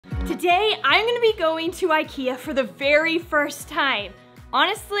Today, I'm gonna be going to IKEA for the very first time.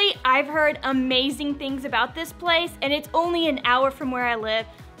 Honestly, I've heard amazing things about this place, and it's only an hour from where I live,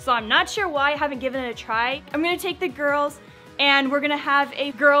 so I'm not sure why I haven't given it a try. I'm gonna take the girls, and we're gonna have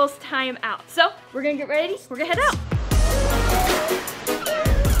a girls' time out. So, we're gonna get ready, we're gonna head out.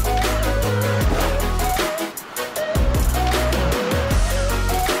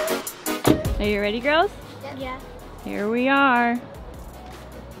 Are you ready, girls? Yeah. Here we are.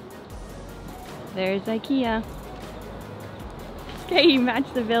 There's IKEA. Okay, you match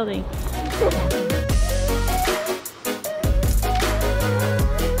the building.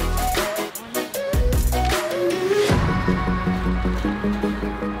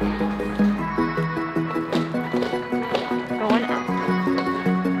 Going up.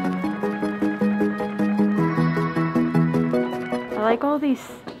 I like all these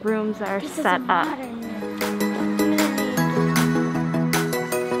rooms that are set up.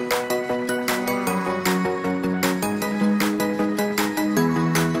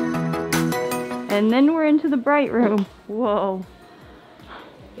 And then we're into the bright room. Whoa.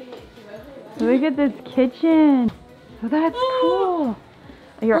 Look at this kitchen. Oh, that's cool.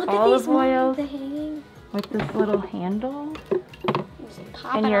 Your olive oils with this little handle.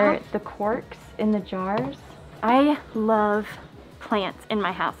 And the corks in the jars. I love plants in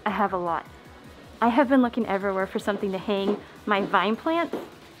my house. I have a lot. I have been looking everywhere for something to hang my vine plants.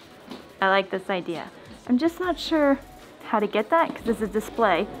 I like this idea. I'm just not sure how to get that because it's a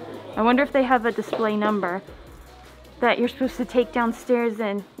display. I wonder if they have a display number that you're supposed to take downstairs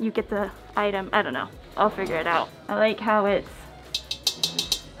and you get the item. I don't know. I'll figure it out. I like how it's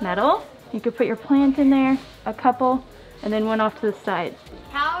metal. You could put your plant in there, a couple, and then one off to the side.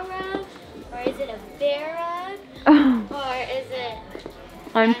 Cow rug? Or is it a bear rug? Or is it...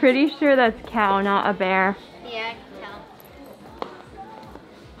 I'm pretty sure that's cow, not a bear. Yeah, cow.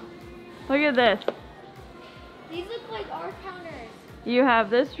 Look at this. These look like our counters. You have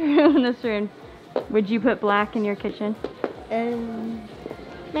this room and this room. Would you put black in your kitchen?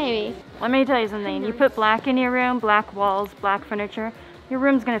 Maybe. Let me tell you something. You put black in your room, black walls, black furniture, your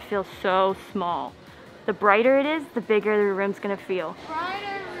room's gonna feel so small. The brighter it is, the bigger your room's gonna feel.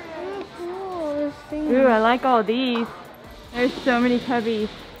 Brighter room. Oh, this thing. Ooh, I like all these. There's so many cubbies.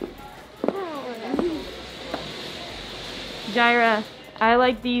 Jirah, I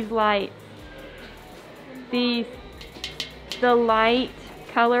like these lights. These. The light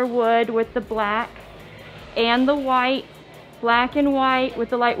color wood with the black and the white, black and white with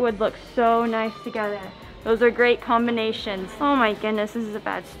the light wood looks so nice together. Those are great combinations. Oh my goodness, this is a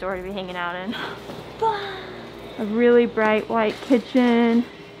bad store to be hanging out in. A really bright white kitchen.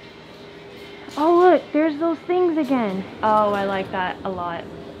 Oh look, there's those things again. Oh, I like that a lot.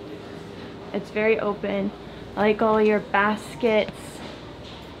 It's very open. I like all your baskets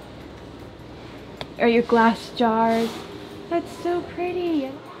or your glass jars. That's so pretty.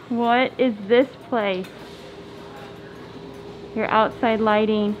 What is this place? Your outside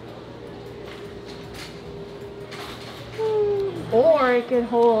lighting. Or it could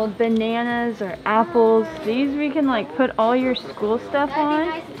hold bananas or apples. These we can like put all your school stuff on.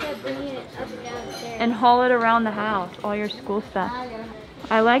 That'd be nice instead of bringing it up and downstairs. And haul it around the house, all your school stuff.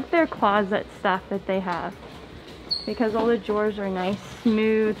 I like their closet stuff that they have. Because all the drawers are nice,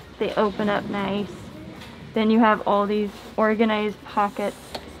 smooth. They open up nice. Then you have all these organized pockets,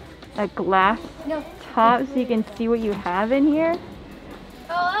 a glass top so you can see what you have in here.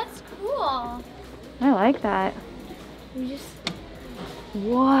 Oh, that's cool. I like that.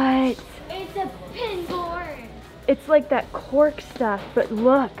 What? It's a pin board. It's like that cork stuff, but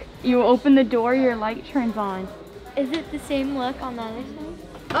look. You open the door, your light turns on. Is it the same look on the other side?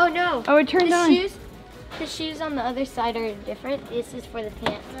 Oh no. Oh, it turned on. The shoes on the other side are different. This is for the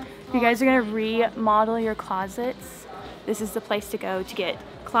pants. If you guys are gonna remodel your closets, this is the place to go to get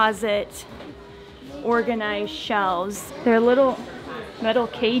closet organized shelves. They're little metal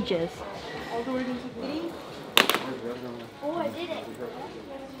cages. Oh, I did it.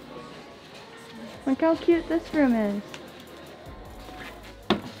 Look how cute this room is.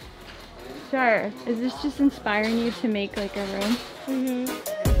 Sure. Is this just inspiring you to make like a room? Mm-hmm.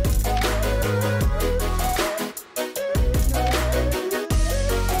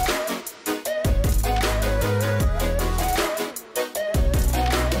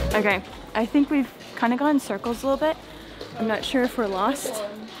 Okay, I think we've kind of gone in circles a little bit. I'm not sure if we're lost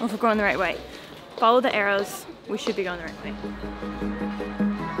or if we're going the right way. Follow the arrows. We should be going the right way.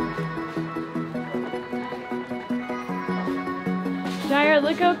 Jirah,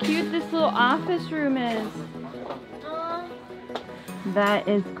 look how cute this little office room is. That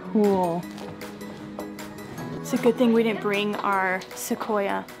is cool. It's a good thing we didn't bring our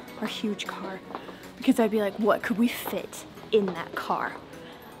sequoia our huge car. Because I'd be like, what could we fit in that car?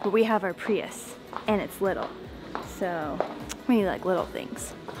 But we have our Prius and it's little. So we need like little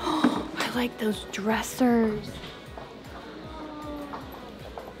things. I like those dressers.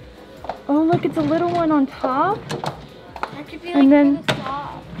 Oh look, it's a little one on top. That could be like And then for the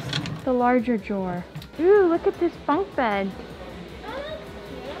socks. the larger drawer. Ooh, look at this bunk bed.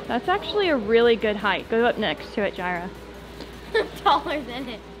 That's actually a really good height. Go up next to it, Jirah. Taller than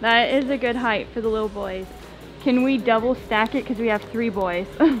it. That is a good height for the little boys. Can we double stack it because we have 3 boys?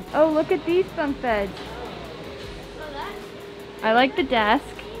 Oh, look at these bunk beds. I like the desk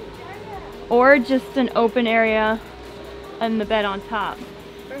or just an open area and the bed on top.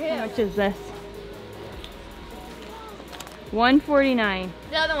 For who? How much is this? $149.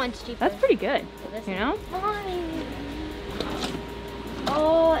 The other one's cheaper. That's pretty good, you know? Fine.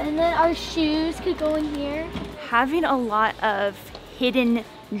 Oh, and then our shoes could go in here. Having a lot of hidden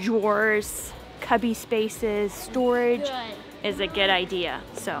drawers, cubby spaces, storage is a good idea.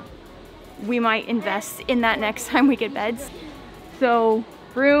 So we might invest in that next time we get beds. So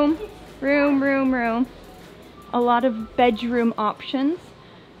room. A lot of bedroom options.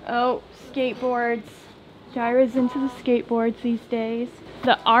 Oh, skateboards. Jirah's into the skateboards these days.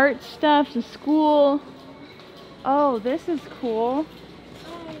 The art stuff, the school. Oh, this is cool.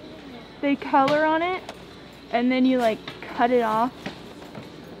 They color on it and then you like cut it off.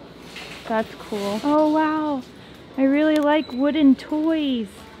 That's cool. Oh wow, I really like wooden toys.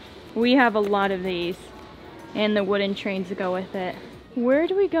 We have a lot of these and the wooden trains that go with it. Where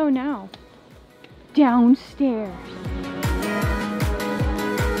do we go now? Downstairs.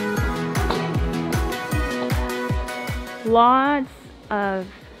 Lots of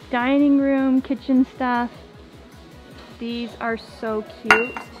dining room, kitchen stuff. These are so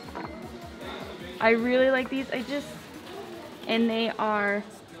cute. I really like these. And they are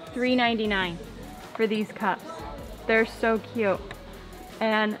 $3.99 for these cups. They're so cute.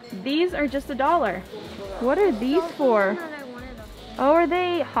 And these are just $1. What are these for? Oh, are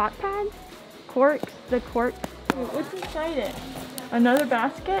they hot pads? Corks, the cork. What's inside it? Another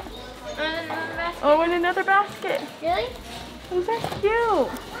basket? Oh, and another basket. Really? Those are cute.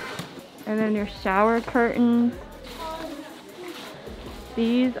 And then your shower curtains.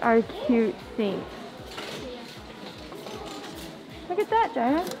 These are cute sinks. Look at that,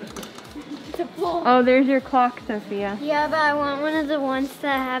 Jirah. Oh, there's your clock, Sophia. Yeah, but I want one of the ones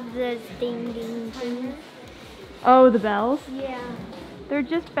that have the ding ding things. Oh, the bells? Yeah. They're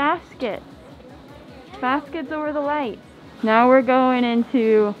just baskets. Baskets over the lights. Now we're going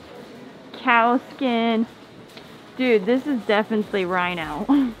into cow skin. Dude, this is definitely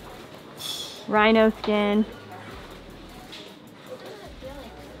rhino. Rhino skin.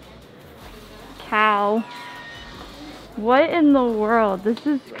 Cow. What in the world? This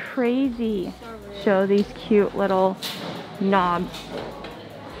is crazy. Show these cute little knobs.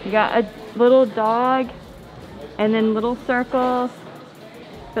 You got a little dog and then little circles.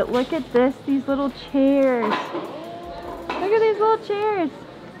 But look at this, these little chairs. Look at these little chairs.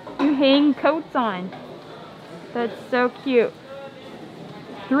 You hang coats on. That's so cute.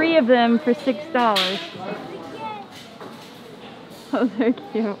 3 of them for $6. Oh, they're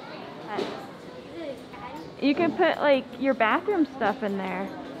cute. You can put like your bathroom stuff in there.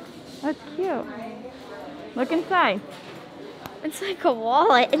 That's cute. Look inside. It's like a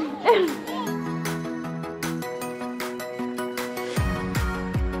wallet.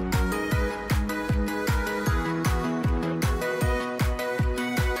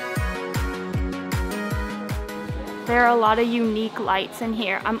 There are a lot of unique lights in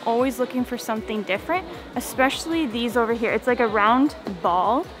here. I'm always looking for something different, especially these over here. It's like a round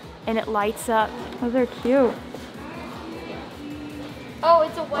ball and it lights up. Those are cute. Oh,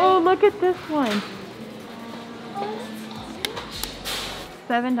 it's a white. Oh, look at this one.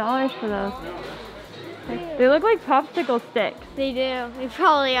 $7 for those. They look like popsicle sticks. They do. They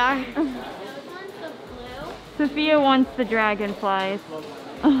probably are. Sophia wants the dragonflies.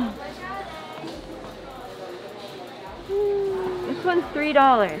 This one's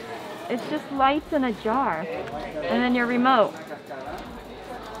 $3. It's just lights in a jar. And then your remote.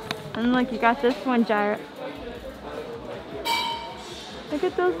 And look, you got this one, Jirah. Look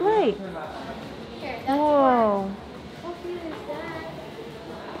at those lights. Whoa.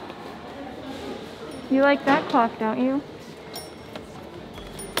 You like that clock, don't you?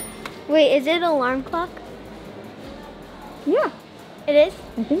 Wait, is it an alarm clock? Yeah. It is?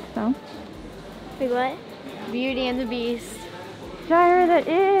 I think so. Wait, what? Beauty and the Beast. Jirah, that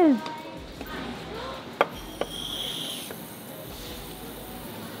is.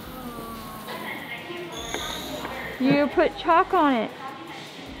 You put chalk on it.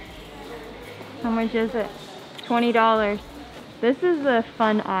 How much is it? $20. This is a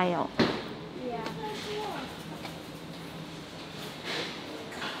fun aisle. Yeah.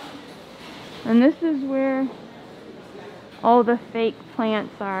 And this is where all the fake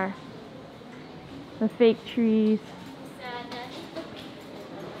plants are. The fake trees.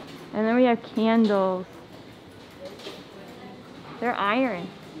 And then we have candles. They're iron.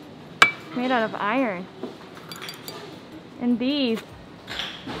 Made out of iron. And these.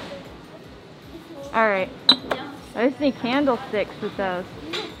 Alright. I just need candlesticks with those.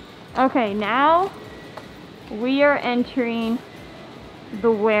 Okay, now we are entering the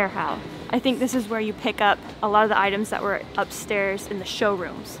warehouse. I think this is where you pick up a lot of the items that were upstairs in the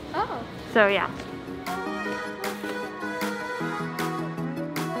showrooms. Oh. So yeah.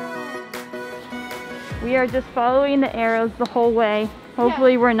 We are just following the arrows the whole way.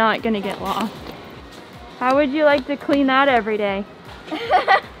 Hopefully we're not gonna get lost. How would you like to clean that every day?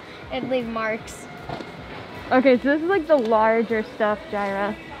 It'd leave marks. Okay, so this is like the larger stuff,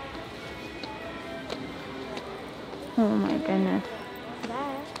 Jirah. Oh my goodness.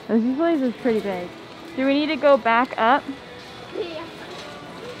 This place is pretty big. Do we need to go back up? Yeah.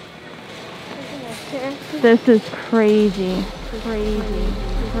 This is crazy. Crazy.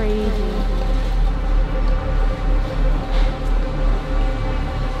 Crazy.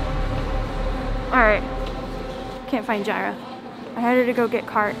 Alright. Can't find Jirah. I had her to go get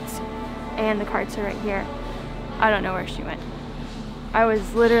carts, and the carts are right here. I don't know where she went. I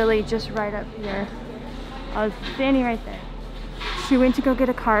was literally just right up here. I was standing right there. She went to go get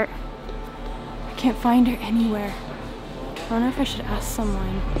a cart. I can't find her anywhere. I don't know if I should ask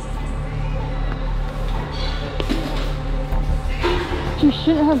someone. She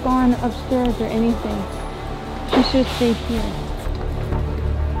shouldn't have gone upstairs or anything. She should have stayed here.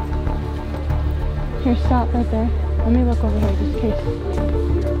 Here, stop right there. Let me look over here just in case.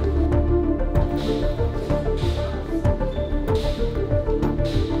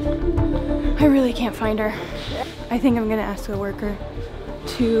 I really can't find her. I think I'm gonna ask a worker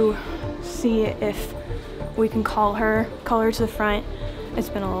to see if we can call her to the front. It's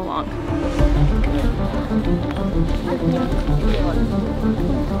been a little long.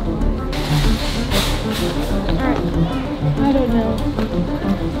 Alright. I don't know.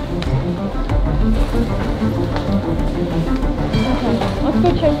 Okay, let's go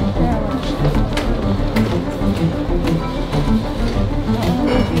check the stairwell.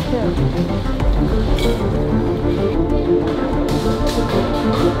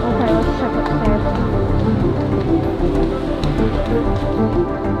 Okay, let's check upstairs.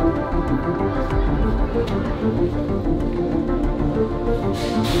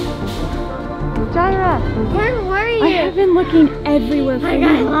 Jirah! Where were you? I have been looking everywhere for I you.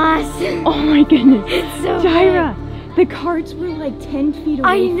 got lost. Oh my goodness. It's so Jirah, the carts were like 10 feet away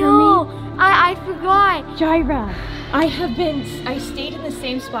I know. from me. I forgot. Jirah. I stayed in the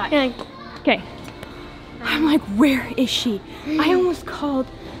same spot. Yeah. Okay. I'm like, where is she? I almost called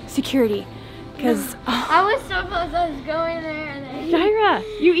security because I was so close. I was going there and then. Jirah,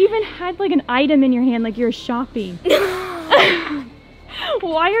 you even had like an item in your hand like you're shopping.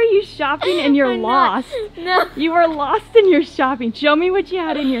 Why are you shopping and you're I'm lost? No. You were lost in your shopping. Show me what you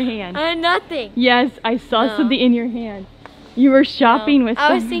had in your hand. Nothing. Yes, I saw No. something in your hand. You were shopping with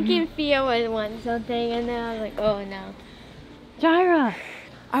I was someone. thinking Fia would want something and then I was like, oh no. Jirah.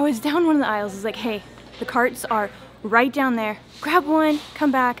 I was down one of the aisles. It's like, hey, the carts are right down there. Grab one,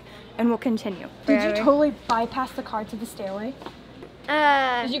 come back, and we'll continue. Did you Forever. totally bypass the carts at the stairway?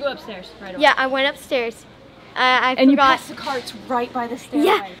 Did you go upstairs right away? Yeah, I went upstairs. I And you forgot. passed the carts right by the stairway.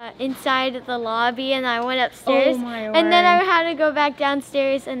 Yeah, inside the lobby, and I went upstairs, Oh my and then I word. had to go back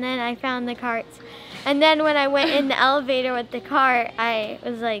downstairs, and then I found the carts, and then when I went in the elevator with the cart, I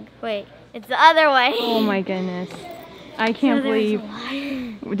was like, wait, it's the other way. Oh my goodness. I can't So there was a believe.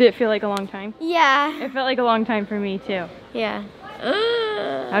 line. Did it feel like a long time? Yeah. It felt like a long time for me too. Yeah.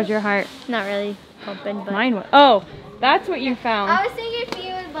 How's your heart? Not really pumping, but. Mine was. Oh, that's what you found. I was thinking if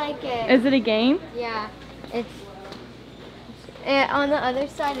you would like it. Is it a game? Yeah. It's. On the other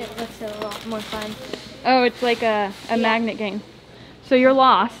side, it looks a lot more fun. Oh, it's like a magnet game. So you're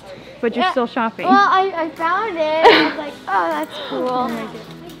lost, but you're Yeah. still shopping. Well, I found it. And I was like, oh, that's cool.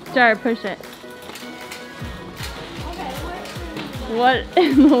 Jar, push it. What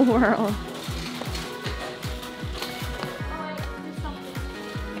in the world?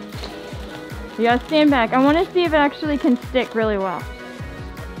 You gotta stand back. I want to see if it actually can stick really well.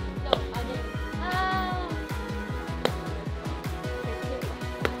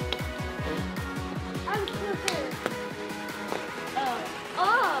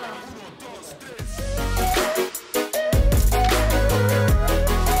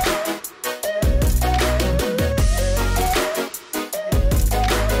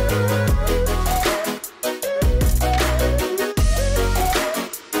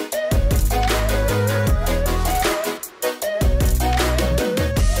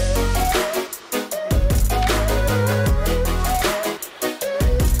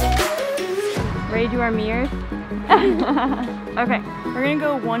 our mirrors? Okay, we're gonna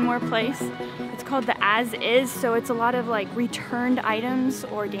go one more place. It's called the As Is, so it's a lot of like returned items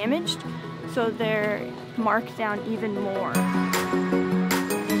or damaged, so they're marked down even more.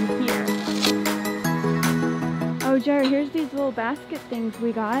 Here. Oh, Jirah, here's these little basket things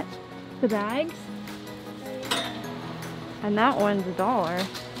we got. The bags. And that one's $1.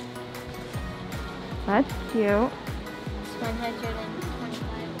 That's cute. It's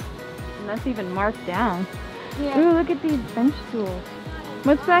 125. And that's even marked down. Yeah. Ooh, look at these bench stools.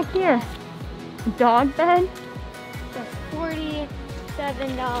 What's back here? A dog bed? That's $47.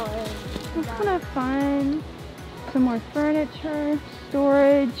 That's kind of fun. Some more furniture,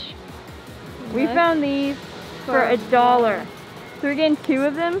 storage. We found these for $1. So we're getting 2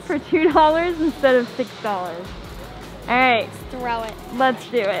 of them for $2 instead of $6. All right, Throw it. let's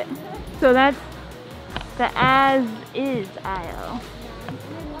do it. So that's the As Is aisle.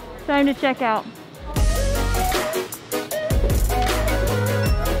 Time to check out.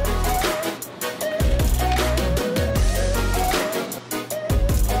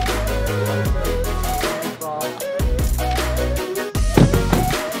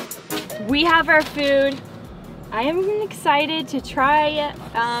 We have our food. I am excited to try it.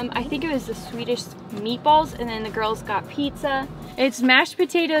 I think it was the Swedish meatballs, and then the girls got pizza. It's mashed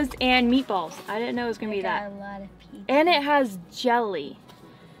potatoes and meatballs. I didn't know it was gonna be that. A lot of pizza. And it has jelly.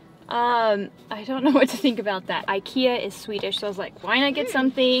 I don't know what to think about that. IKEA is Swedish, so I was like, why not get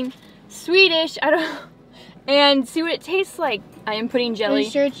something Swedish? I don't. And see what it tastes like. I am putting jelly. Are you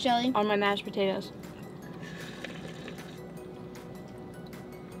sure it's jelly? On my mashed potatoes.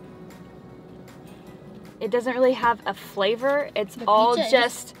 It doesn't really have a flavor. It's all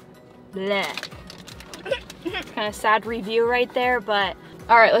just bleh. Kind of sad review right there, but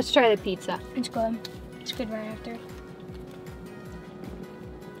all right, let's try the pizza. It's good. It's good right after.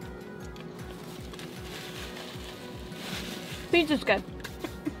 Pizza's good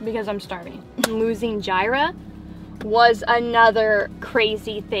because I'm starving. Losing Jirah was another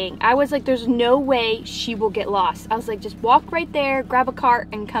crazy thing. I was like, there's no way she will get lost. I was like, just walk right there, grab a cart,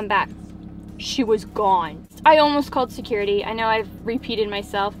 and come back. She was gone. I almost called security. I know I've repeated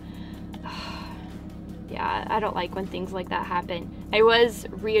myself. Yeah, I don't like when things like that happen. I was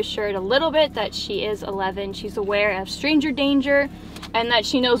reassured a little bit that she is 11. She's aware of stranger danger and that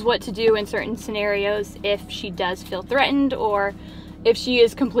she knows what to do in certain scenarios if she does feel threatened, or if she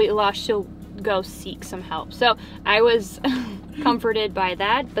is completely lost, she'll go seek some help. So I was comforted by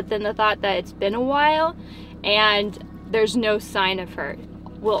that, but then the thought that it's been a while and there's no sign of her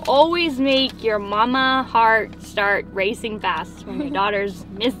will always make your mama heart start racing fast when your daughter's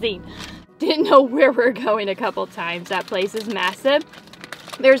missing. Didn't know where we're going a couple times. That place is massive.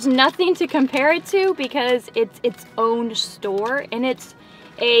 There's nothing to compare it to because it's its own store, and it's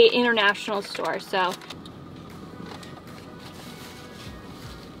a international store, so.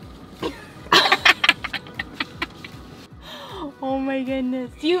 Oh my goodness.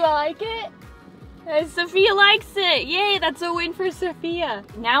 Do you like it? Sophia likes it. Yay, that's a win for Sophia.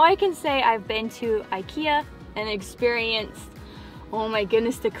 Now I can say I've been to IKEA and experienced, oh my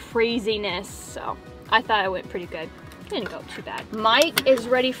goodness, the craziness. So I thought it went pretty good. Didn't go too bad. Mike is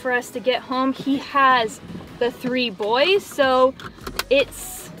ready for us to get home. He has the 3 boys, so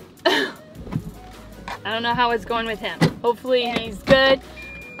it's, I don't know how it's going with him. Hopefully he's good.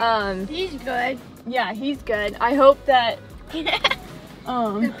 He's good. Yeah, he's good. I hope that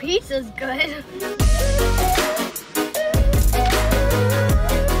the pizza's good.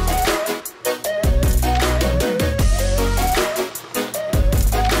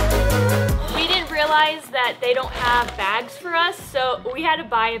 We didn't realize that they don't have bags for us, so we had to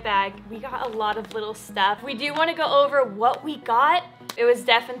buy a bag. We got a lot of little stuff. We do want to go over what we got. It was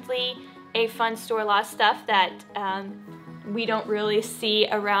definitely a fun store, a lot of stuff that we don't really see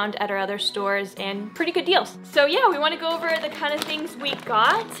around at our other stores, and pretty good deals. So yeah, we want to go over the kind of things we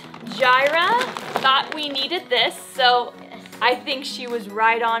got. Jirah thought we needed this, so I think she was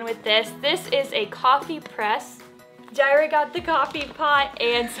right on with this. This is a coffee press. Jirah got the coffee pot,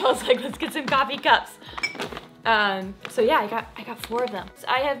 and so I was like, let's get some coffee cups. So yeah, I got 4 of them. So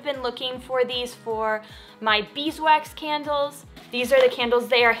I have been looking for these for my beeswax candles. These are the candles.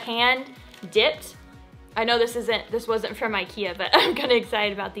 They are hand dipped. I know this wasn't from IKEA, but I'm kind of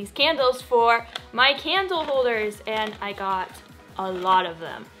excited about these candles for my candle holders, and I got a lot of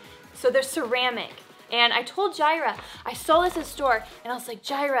them. So they're ceramic, and I told Jirah, I saw this in store, and I was like,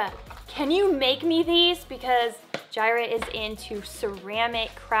 Jirah, can you make me these? Because Jirah is into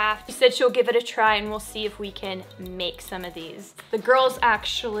ceramic craft. She said she'll give it a try, and we'll see if we can make some of these. The girls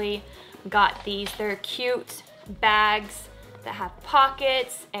actually got these. They're cute bags that have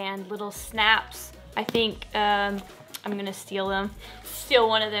pockets and little snaps I think I'm gonna steal them. Steal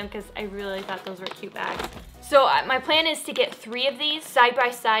one of them because I really thought those were cute bags. So my plan is to get 3 of these side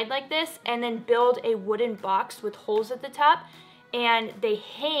by side like this and then build a wooden box with holes at the top, and they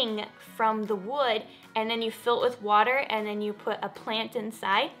hang from the wood, and then you fill it with water and then you put a plant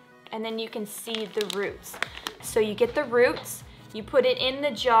inside and then you can see the roots. So you get the roots, you put it in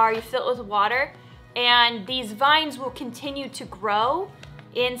the jar, you fill it with water, and these vines will continue to grow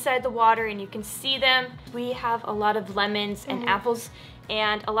inside the water and you can see them. We have a lot of lemons and apples,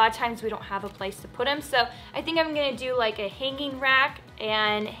 and a lot of times we don't have a place to put them. So I think I'm gonna do like a hanging rack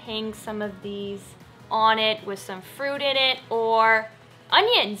and hang some of these on it with some fruit in it, or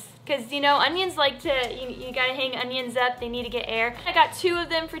onions, because you know onions like to, you gotta hang onions up, they need to get air. I got 2 of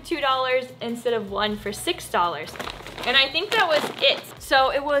them for $2 instead of 1 for $6. And I think that was it.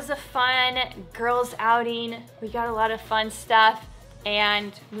 So it was a fun girls outing. We got a lot of fun stuff,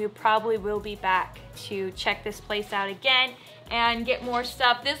 and we probably will be back to check this place out again and get more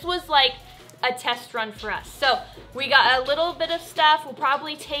stuff. This was like a test run for us. So we got a little bit of stuff. We'll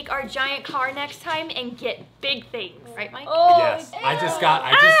probably take our giant car next time and get big things, right, Mike? Oh, yes. I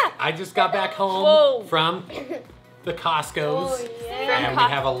just got back home from the Costco's, and we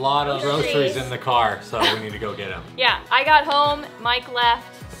have a lot of groceries in the car, so we need to go get them. Yeah, I got home, Mike left,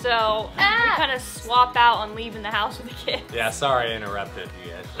 so we kind of swap out on leaving the house with the kids. Yeah, sorry I interrupted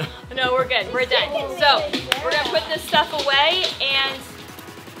you guys. No, we're good, we're done. So we're gonna put this stuff away and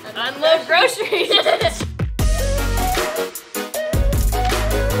unload groceries.